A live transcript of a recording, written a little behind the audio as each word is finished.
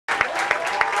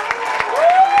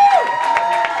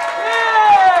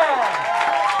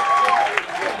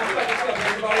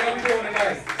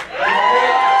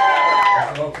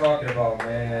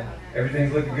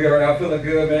looking good right now. I'm feeling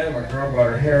good, man. My girl brought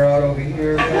her hair out over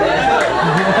here, man. She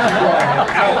brought it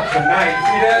out tonight. You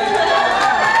see that?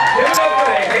 Give it up for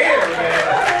the hair, man.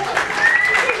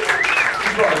 She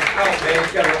brought it out, man.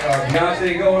 She got a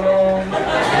Beyonce going on. You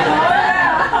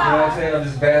know what I'm saying? I'm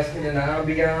just basking in the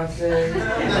ambiance.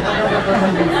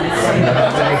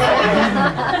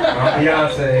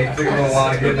 Beyonce. Took a little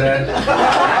while to get that.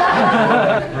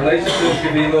 Relationships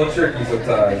can be a little tricky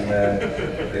sometimes, man.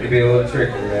 They can be a little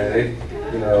tricky, man. They,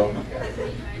 you know,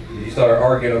 you start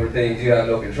arguing over things you have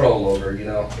no control over, you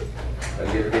know.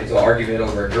 Like you ever get into an argument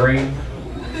over a dream?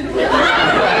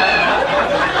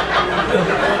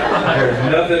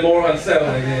 There's nothing more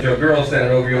unsettling than your girl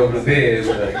standing over you over the bed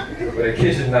with a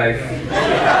kitchen knife.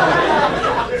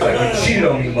 It's like, you cheated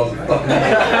on me, motherfucker.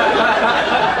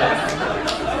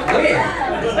 When?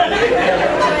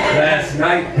 Last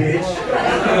night, bitch. I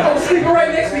was sleeping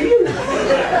right next to you.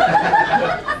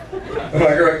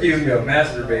 My girl accused me of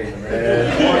masturbating, man.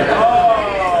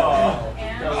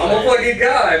 I'm a fucking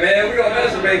guy, man. We gonna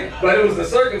masturbate, but it was the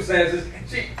circumstances.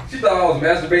 She thought I was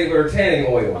masturbating with her tanning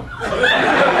oil.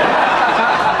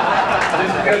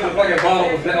 Just because the fucking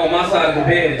bottle was on my side of the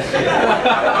bed and shit.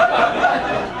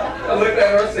 I looked at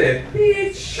her and said,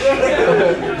 bitch.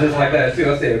 Just like that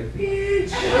too. I said,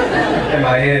 bitch. In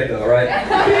my head though, right?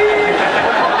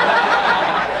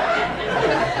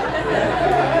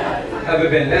 I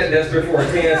haven't been that desperate for a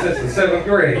tan since the 7th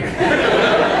grade.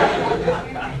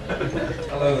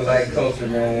 I love the light culture,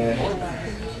 man.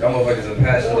 Y'all motherfuckers are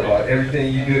passionate about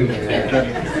everything you do, man.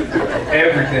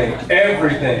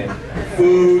 Everything.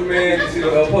 Food, man. You see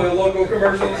the El Pollo Loco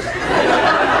commercials?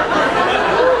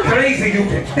 Crazy you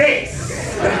can taste.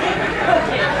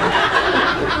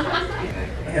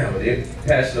 Damn, they're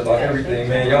passionate about everything,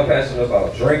 man. Y'all passionate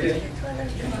about drinking.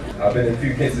 I've been in a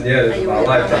few quinceañeras in my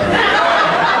lifetime.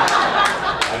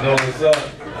 I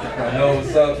know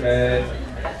what's up, man.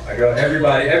 I go,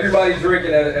 everybody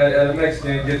drinking at a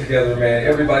Mexican get-together, man.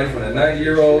 Everybody from the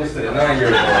 90-year-olds to the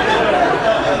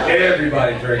 9-year-olds.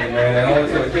 Everybody drinking, man. I went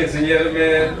to a quinceañera,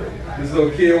 man. This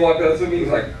little kid walked up to me, he's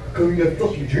like, come you got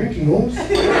fucking drinking, hoes?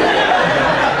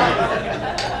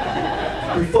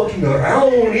 You're fucking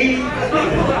around, eh?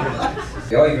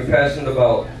 Y'all even passionate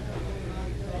about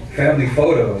family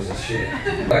photos and shit.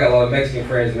 I got a lot of Mexican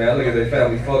friends, man. I look at their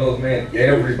family photos, man.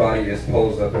 Everybody is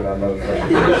posed up in that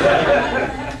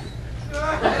motherfucker.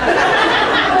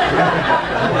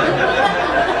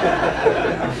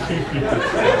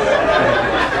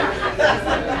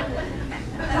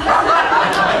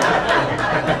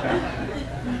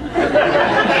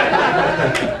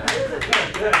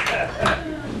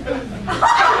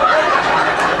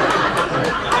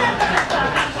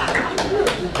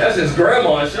 That's his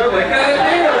grandma and shit. I'm like, God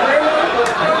damn, grandma,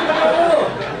 what's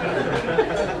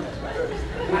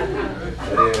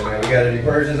yeah, man, we got any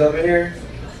Persians up in here?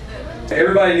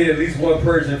 Everybody need at least one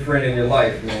Persian friend in your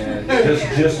life, man.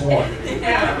 Just one.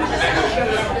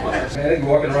 Man, they be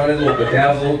walking around in little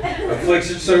bedazzled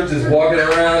affliction shirts, just walking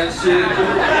around and shit.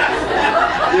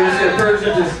 You ever see a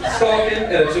Persian just stalking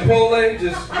at a Chipotle?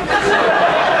 Just...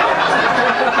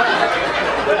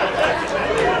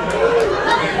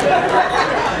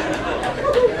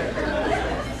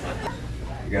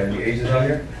 You got any Asians out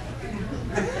here?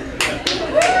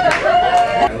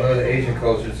 I love the Asian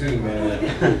culture too, man.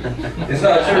 It's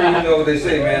not true, you know what they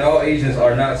say, man. All Asians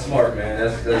are not smart, man.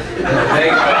 That's a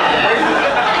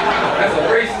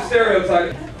racist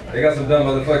stereotype. They got some dumb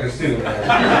motherfuckers too, man.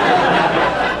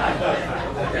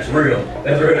 That's real.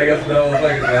 That's real. They got some dumb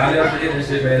motherfuckers, man. I'll never forget this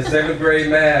shit, man. 7th grade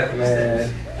math,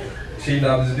 man. Cheating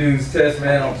off this dude's test,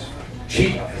 man. I was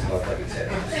cheating off his motherfucking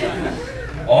test.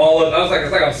 I was like,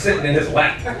 it's like I'm sitting in his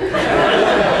lap.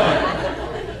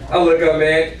 I look up,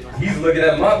 man. He's looking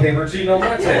at my paper, cheating on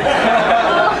my test.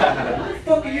 What the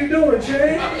fuck are you doing,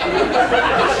 Jay?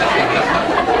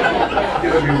 He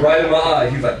looked me right in my eye.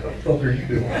 He's like, what the fuck are you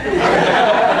doing?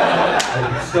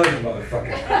 I'm studying,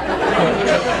 motherfucker.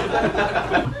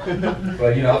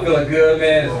 But you know, I'm feeling good,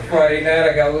 man. It's a Friday night.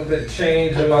 I got a little bit of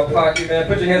change in my pocket, man.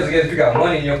 Put your hands together if you got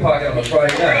money in your pocket on a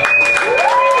Friday night.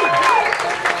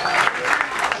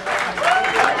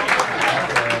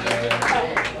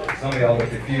 Some of y'all look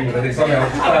confused. I think some of y'all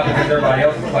just clapping because everybody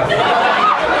else is clapping.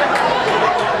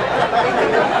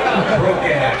 Broke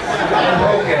ass.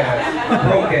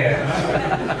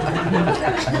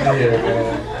 Yeah,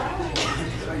 man.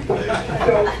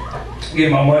 Get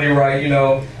my money right, you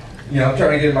know. I'm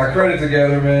trying to get my credit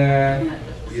together, man.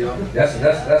 That's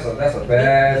a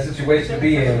bad situation to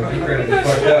be in when your credit is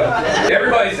fucked up.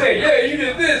 Everybody's saying, yeah, you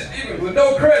did this, even with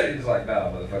no credit. It's like, nah,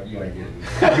 motherfucker, you ain't getting it.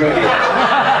 You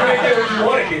ain't get what you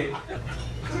want to get.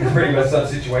 It's pretty much such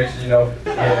situation, you know.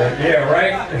 Yeah,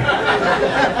 right?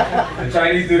 The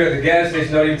Chinese dude at the gas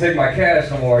station don't even take my cash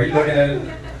no more. He's looking at it.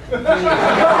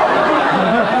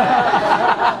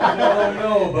 I don't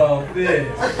know about this.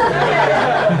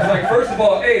 It's like, first of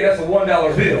all, A, that's a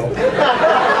 $1 bill.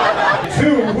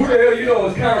 2, who the hell you know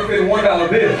is counterfeiting $1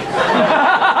 bills?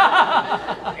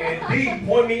 And D,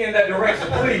 point me in that direction,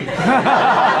 please.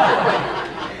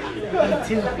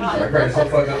 I'm so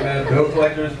fucked up, man. Bill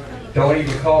collectors don't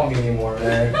even call me anymore,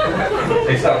 man.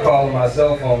 They stopped calling my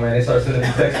cell phone, man. They start sending me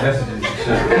text messages and shit.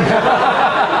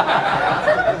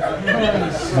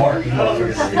 Smart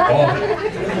motherfuckers. They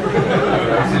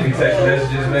send me text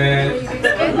messages, man.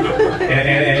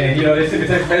 And you know, they send me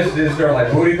text messages during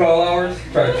like booty call hours,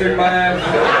 try to trick my ass.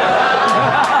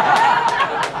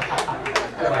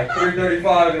 At like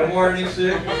 3:35 in the morning and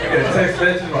shit. I get a text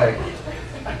message like,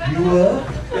 you up?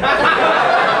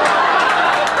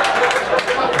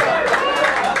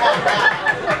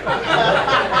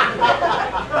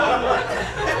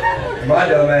 My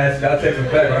dumb ass, I'll text him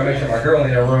back, but I make sure my girl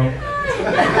in her room.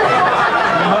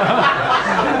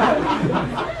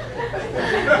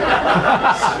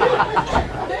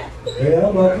 Yeah,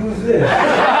 I'm like, who's this?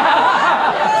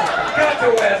 Got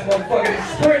your ass, motherfucker, this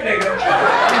sprint nigga.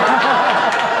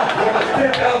 Worth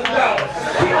 $10,000.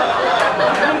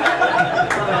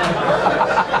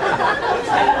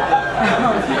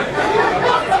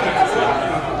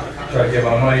 Try to get my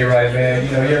money right, man.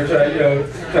 You know, you ever try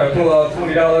to pull out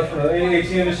 $20 from the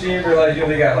ATM machine, realize you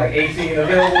only got like 18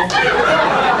 available?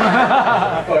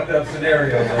 Fucked up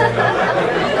scenario, man.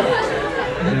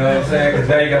 You know what I'm saying? Because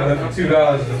now you gotta look for $2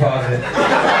 deposit.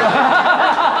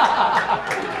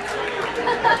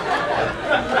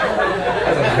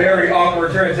 That's a very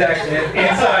awkward transaction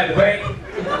inside the bank.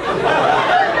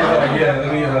 Yeah, let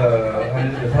me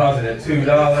deposit at $2. You know,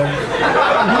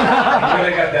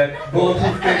 they got that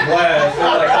bulletproof thick glass.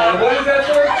 They're like, what is that,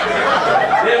 sir?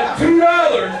 Yeah, $2.